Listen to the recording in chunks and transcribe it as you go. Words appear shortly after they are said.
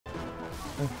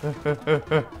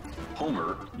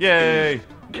Homer. Yay! Is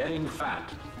getting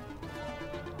fat.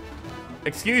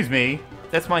 Excuse me,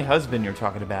 that's my husband you're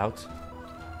talking about.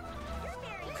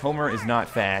 Homer is not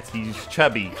fat, he's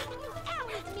chubby.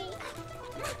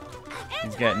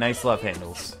 He's got nice love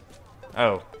handles.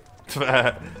 Oh.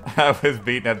 I was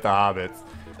beating up the hobbits.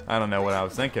 I don't know what I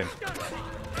was thinking.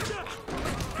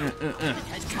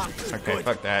 Okay,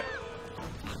 fuck that.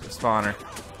 Spawner.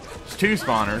 There's 2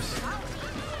 spawners.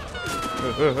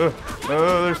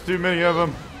 Oh, there's too many of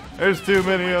them. There's too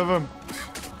many of them.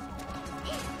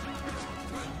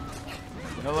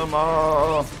 Kill them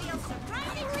all.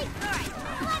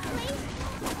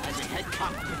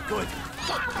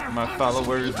 My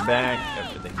followers back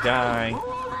after they die.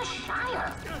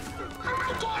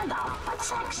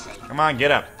 Come on,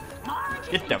 get up.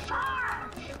 Get up.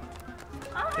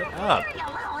 Get up.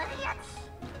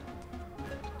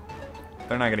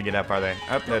 They're not gonna get up, are they?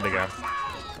 Up, there they go.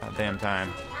 About damn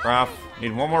time. Ralph,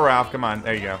 need one more Ralph. Come on,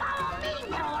 there you go.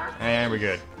 And we're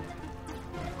good.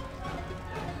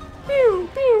 Pew,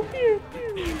 pew, pew,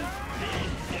 pew.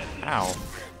 Ow.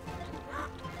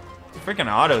 The freaking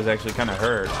autos actually kind of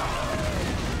hurt.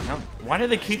 Why do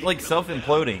they keep like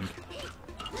self-imploding?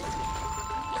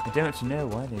 I don't know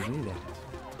why they do that.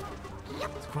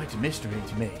 It's quite a mystery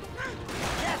to me.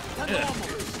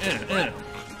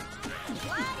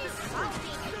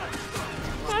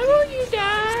 Why won't you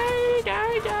die?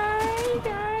 Die, die,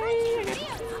 die.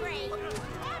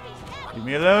 Leave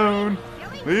me alone.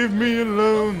 Leave me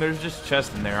alone. There's just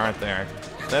chests in there, aren't there?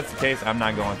 If that's the case, I'm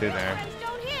not going through there.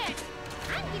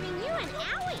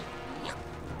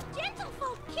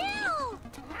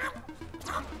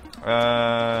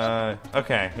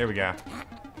 Okay, here we go.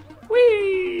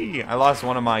 Whee! I lost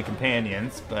one of my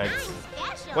companions, but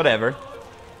whatever.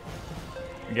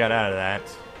 We got out of that.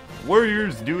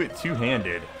 Warriors do it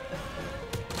two-handed.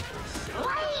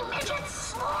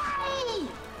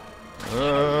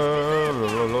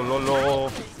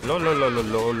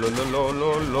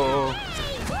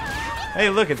 Hey,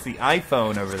 look, it's the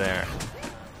iPhone over there.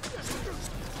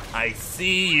 I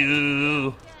see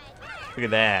you. Look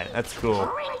at that. That's cool.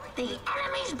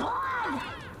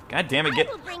 God damn it, get...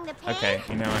 Okay,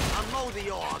 you know what? I'm Mo the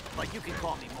Orc, but you can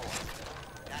call me Mo.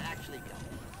 Actually, go.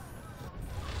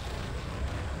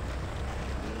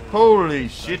 Holy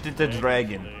shit, it's a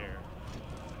dragon.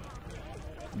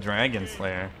 Dragon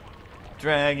Slayer.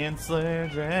 Dragon Slayer,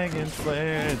 Dragon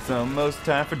Slayer. It's almost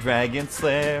time for Dragon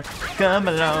Slayer. Come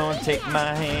along, take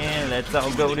my hand. Let's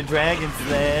all go to Dragon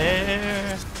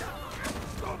Slayer.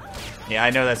 Yeah, I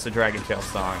know that's the Dragon Tail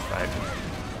song, but...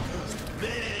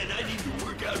 Man, I need to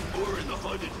work out more in the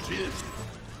haunted gym.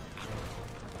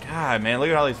 God, man, look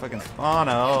at all these fucking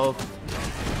spawnos.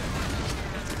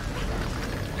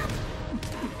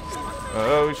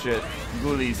 Oh shit,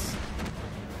 ghoulies.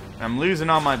 I'm losing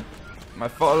all my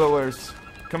followers.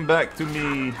 Come back to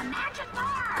me.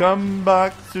 Come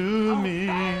back to me.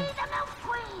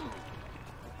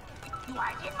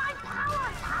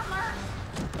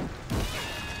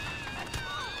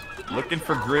 Looking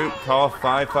for Groot, call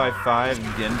 555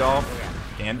 Gandalf.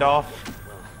 Gandalf?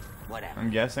 I'm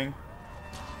guessing.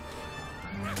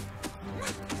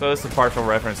 So it's a partial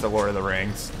reference to Lord of the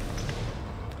Rings.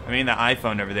 I mean, the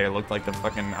iPhone over there looked like the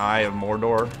fucking Eye of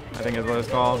Mordor, I think is what it's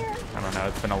called. I don't know,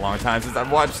 it's been a long time since I've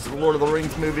watched the Lord of the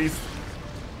Rings movies.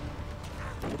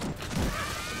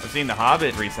 I've seen The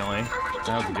Hobbit recently.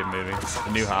 That was a good movie.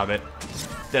 The new Hobbit.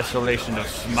 Desolation of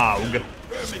Smaug.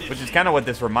 Which is kind of what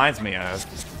this reminds me of.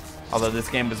 Although this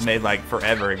game was made like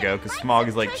forever ago, because Smaug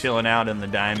is like chilling out in the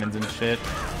diamonds and shit.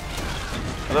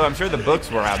 Although I'm sure the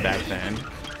books were out back then,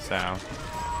 so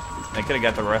they could have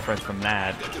got the reference from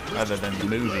that, other than the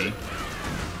movie.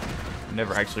 I've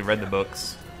never actually read the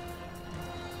books.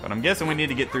 But I'm guessing we need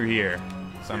to get through here,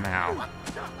 somehow.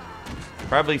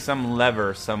 Probably some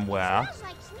lever somewhere.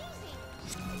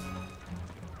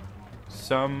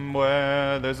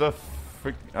 Somewhere, there's a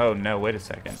frick... Oh no, wait a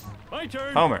second. My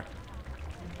turn. Homer.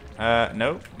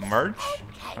 Nope. Merch?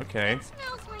 Okay.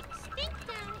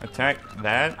 Attack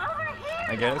that,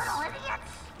 I guess.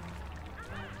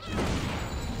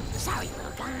 Sorry,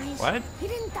 little guys. What? You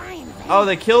didn't die in vain. Oh,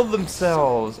 they killed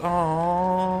themselves.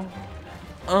 Aww.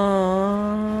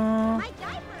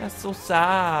 That's so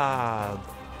sad.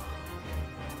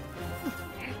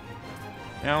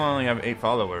 Now I only have 8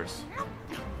 followers.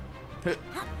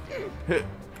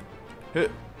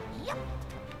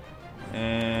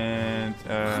 And,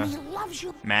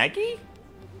 Maggie?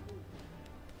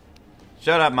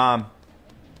 Shut up, Mom.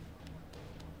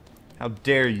 How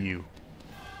dare you?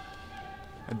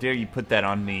 How dare you put that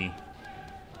on me?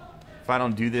 If I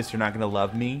don't do this, you're not gonna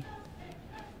love me?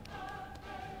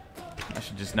 I I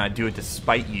should just not do it to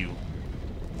spite you.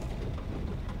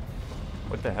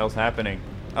 What the hell's happening?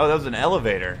 Oh, that was an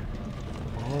elevator.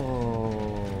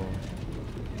 Oh.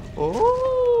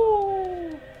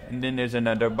 Oh. And then there's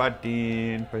another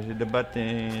button. Push the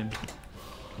button.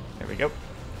 There we go.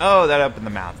 Oh, that opened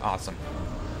the mouth. Awesome.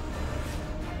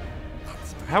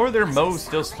 How are there moes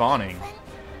still spawning?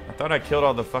 I thought I killed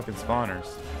all the fucking spawners.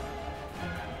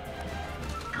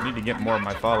 I need to get more of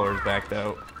my followers back,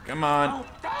 though. Come on.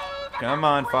 Come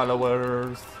on,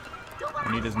 followers.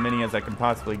 I need as many as I can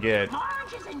possibly get. I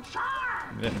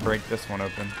didn't break this one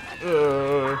open.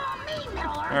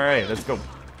 Alright, let's go.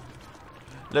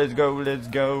 Let's go, let's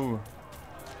go.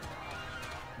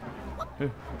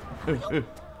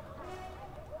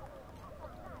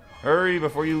 Hurry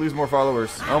before you lose more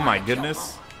followers. Oh my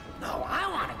goodness. No, I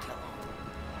want to kill him.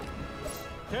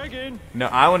 Tagging. No,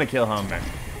 I want to kill Homer.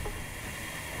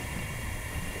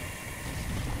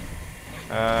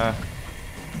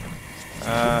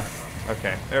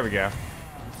 Okay, there we go.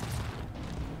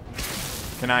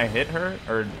 Can I hit her,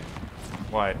 or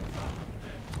what?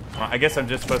 Well, I guess I'm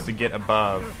just supposed to get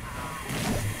above.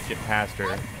 Get past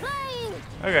her. Flying.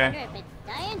 Okay. Wonder if it's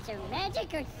science or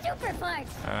magic or super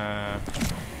parts.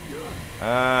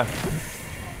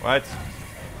 What?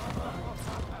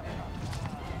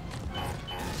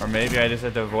 Or maybe I just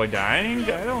have to avoid dying?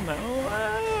 I don't know.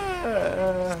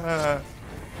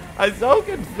 I'm so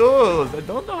confused. I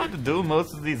don't know how to do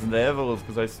most of these levels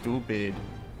because I'm stupid.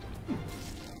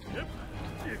 Now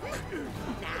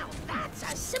that's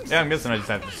a Simpsons. Yeah, I'm guessing I just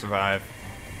have to survive.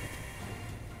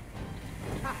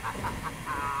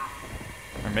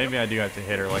 Or maybe I do have to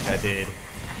hit her like I did.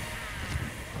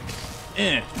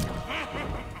 Did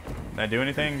I do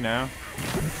anything? No.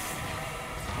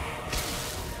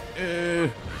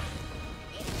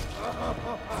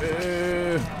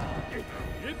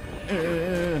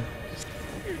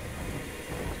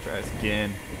 Try this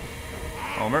again.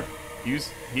 Homer, use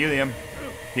helium.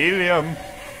 Helium.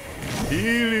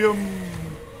 Helium.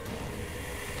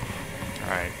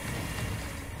 Alright.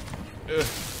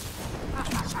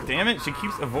 Damn it, she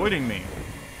keeps avoiding me.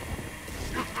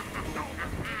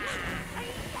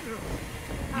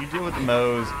 You deal with the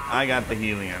mows, I got the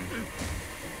helium.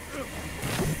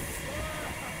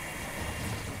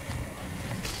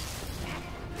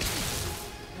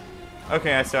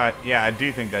 Okay, I saw it. Yeah, I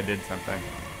do think I did something.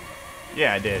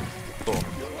 Yeah, I did. Cool.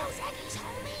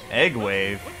 Egg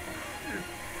wave?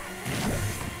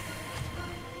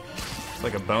 It's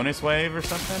like a bonus wave or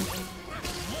something?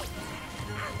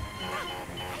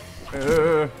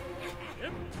 I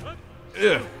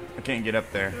can't get up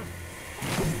there.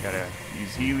 Gotta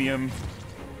use helium.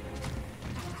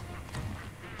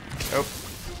 Oh.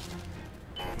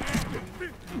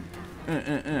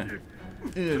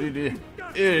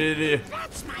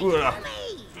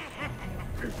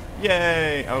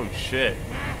 Yay! Oh shit.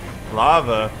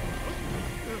 Lava.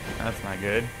 That's not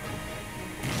good.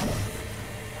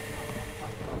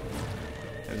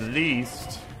 At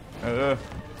least.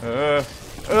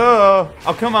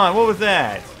 Oh, come on. What was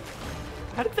that?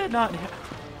 How did that not...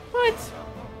 What?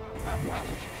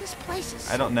 This place is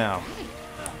I don't know. Hey,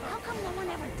 how come no one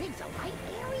ever digs a light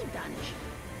airy dungeon?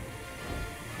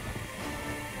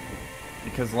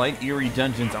 Because light eerie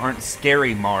dungeons aren't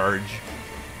scary, Marge.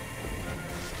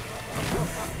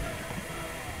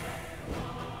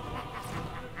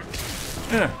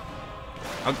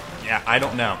 Oh, yeah, I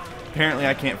don't know. Apparently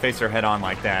I can't face her head on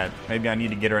like that. Maybe I need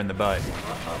to get her in the butt.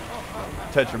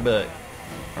 Touch her butt.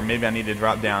 Or maybe I need to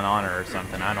drop down on her or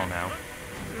something. I don't know.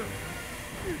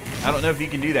 I don't know if you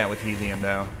can do that with helium,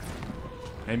 though.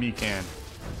 Maybe you can.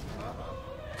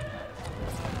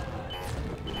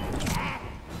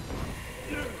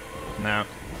 No.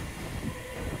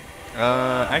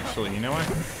 Actually, you know what?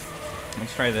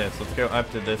 Let's try this. Let's go up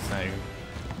to this thing.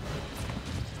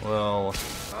 We'll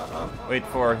wait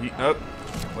for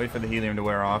wait for the helium to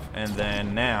wear off, and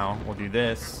then now we'll do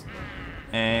this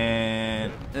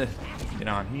and get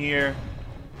on here.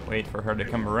 Wait for her to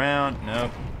come around.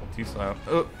 Nope, too slow.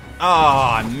 Oh,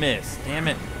 I missed. Damn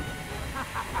it.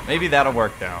 Maybe that'll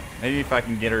work though. Maybe if I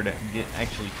can get her to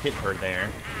actually hit her there,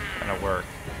 that'll work.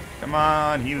 Come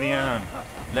on, helium.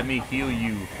 Let me heal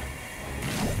you.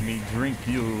 Let me drink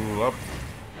you up.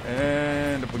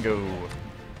 And up we go.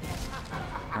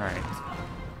 Alright.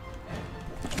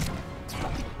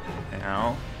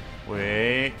 Now,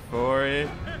 wait for it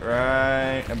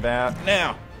right about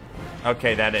now.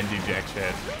 Okay, that didn't do jack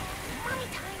shit.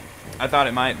 I thought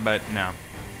it might, but no.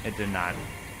 It did not.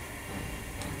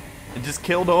 It just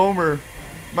killed Homer.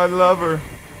 My lover.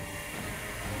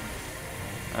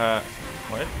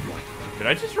 What? Did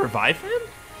I just revive him?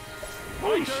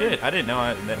 Holy shit, I didn't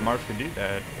know that Mars could do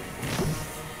that.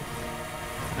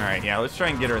 Alright, yeah, let's try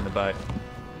and get her in the butt.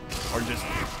 Or just...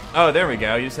 Oh, there we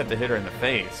go. You just have to hit her in the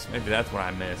face. Maybe that's what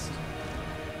I missed.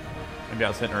 Maybe I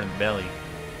was hitting her in the belly.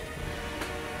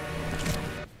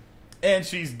 And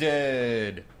she's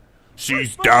dead.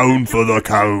 She's down for the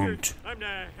count. I'm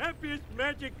the happiest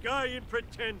magic guy in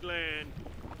Pretend Land.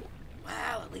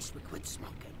 Well, at least we quit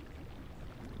smoking.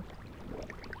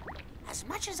 As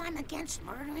much as I'm against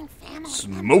murdering family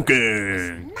Smoking.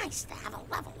 members, it's nice to have a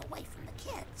level away from the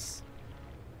kids.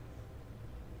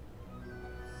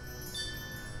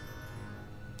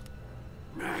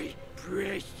 My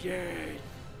precious.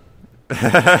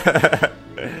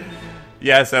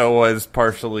 Yeah, so it was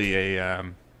partially a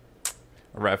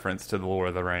reference to the Lord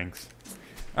of the Rings.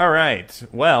 Alright,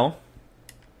 well,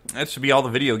 that should be all the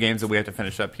video games that we have to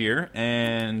finish up here,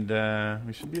 and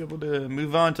we should be able to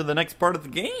move on to the next part of the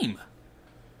game.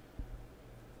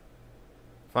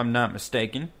 If I'm not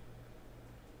mistaken.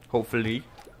 Hopefully.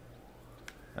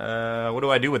 What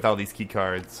do I do with all these key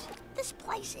cards? This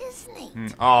place is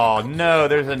neat. Oh no,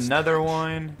 there's another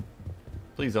one.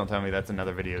 Please don't tell me that's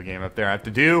another video game up there I have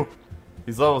to do.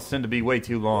 These levels tend to be way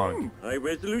too long. High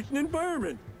resolution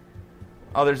environment.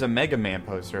 Oh, there's a Mega Man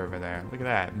poster over there. Look at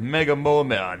that. Mega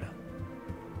Man.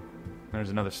 There's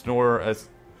another Snore,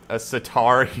 a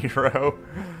sitar hero.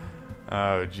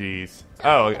 Oh, jeez.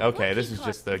 Oh, okay, this is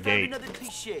just the gate. Another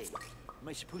cliche. Am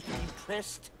I supposed to be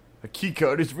impressed? A key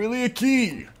card is really a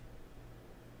key.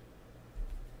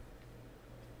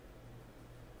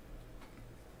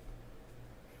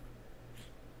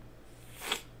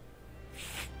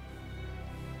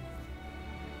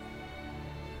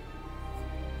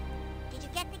 Did you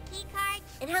get the key card?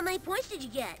 And how many points did you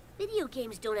get? Video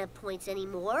games don't have points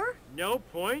anymore. No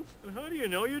points? How do you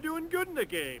know you're doing good in the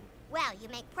game? Well, you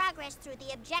make progress through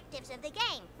the objectives of the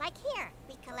game. Like here,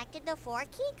 we collected the 4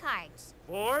 key cards.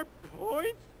 4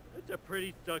 points? That's a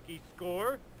pretty sucky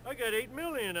score. I got 8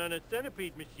 million on a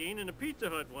centipede machine and a Pizza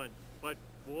Hut one. But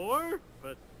 4?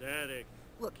 Pathetic.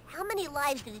 Look, how many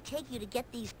lives did it take you to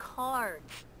get these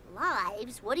cards?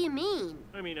 Lives? What do you mean?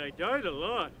 I mean, I died a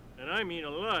lot. And I mean a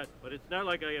lot, but it's not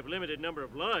like I have limited number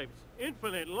of lives.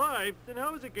 Infinite lives? Then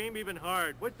how is a game even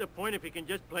hard? What's the point if you can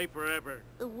just play forever?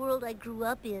 The world I grew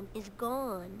up in is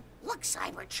gone. Look,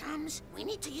 Cyber Chums, we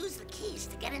need to use the keys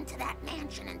to get into that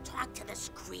mansion and talk to this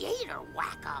creator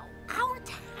wacko. Our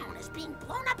town is being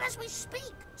blown up as we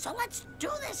speak, so let's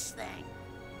do this thing.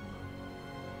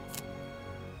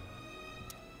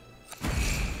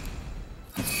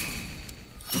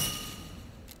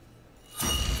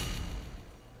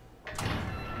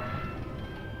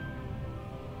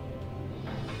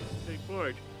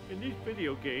 Bart, in these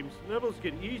video games, levels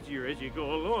get easier as you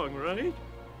go along, right?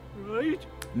 Right?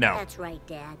 No. That's right,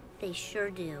 Dad. They sure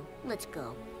do. Let's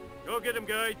go. Go get them,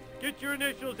 guys. Get your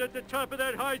initials at the top of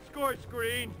that high score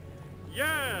screen.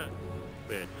 Yeah!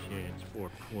 Bad chance, 4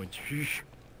 points.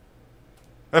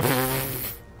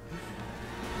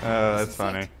 That's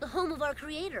funny. The home of our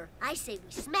creator. I say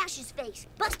we smash his face,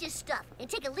 bust his stuff, and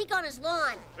take a leak on his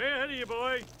lawn. Way ahead of you,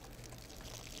 boy.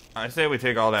 I say we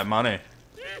take all that money.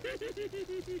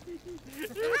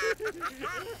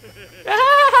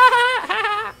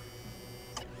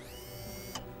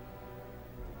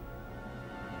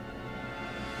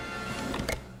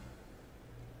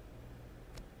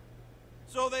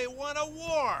 So they want a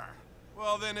war.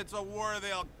 Well, then it's a war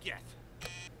they'll get.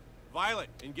 Violet,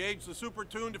 engage the super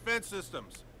tuned defense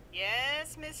systems.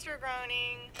 Yes, Mr.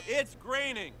 Groening. It's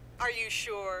graining. Are you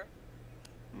sure?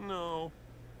 No.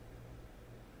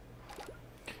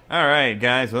 Alright,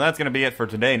 guys, well, that's going to be it for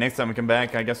today. Next time we come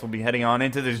back, I guess we'll be heading on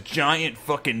into this giant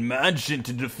fucking mansion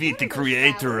to defeat the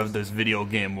creator of this video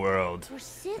game world.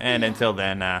 And until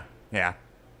then, yeah.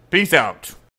 Peace out.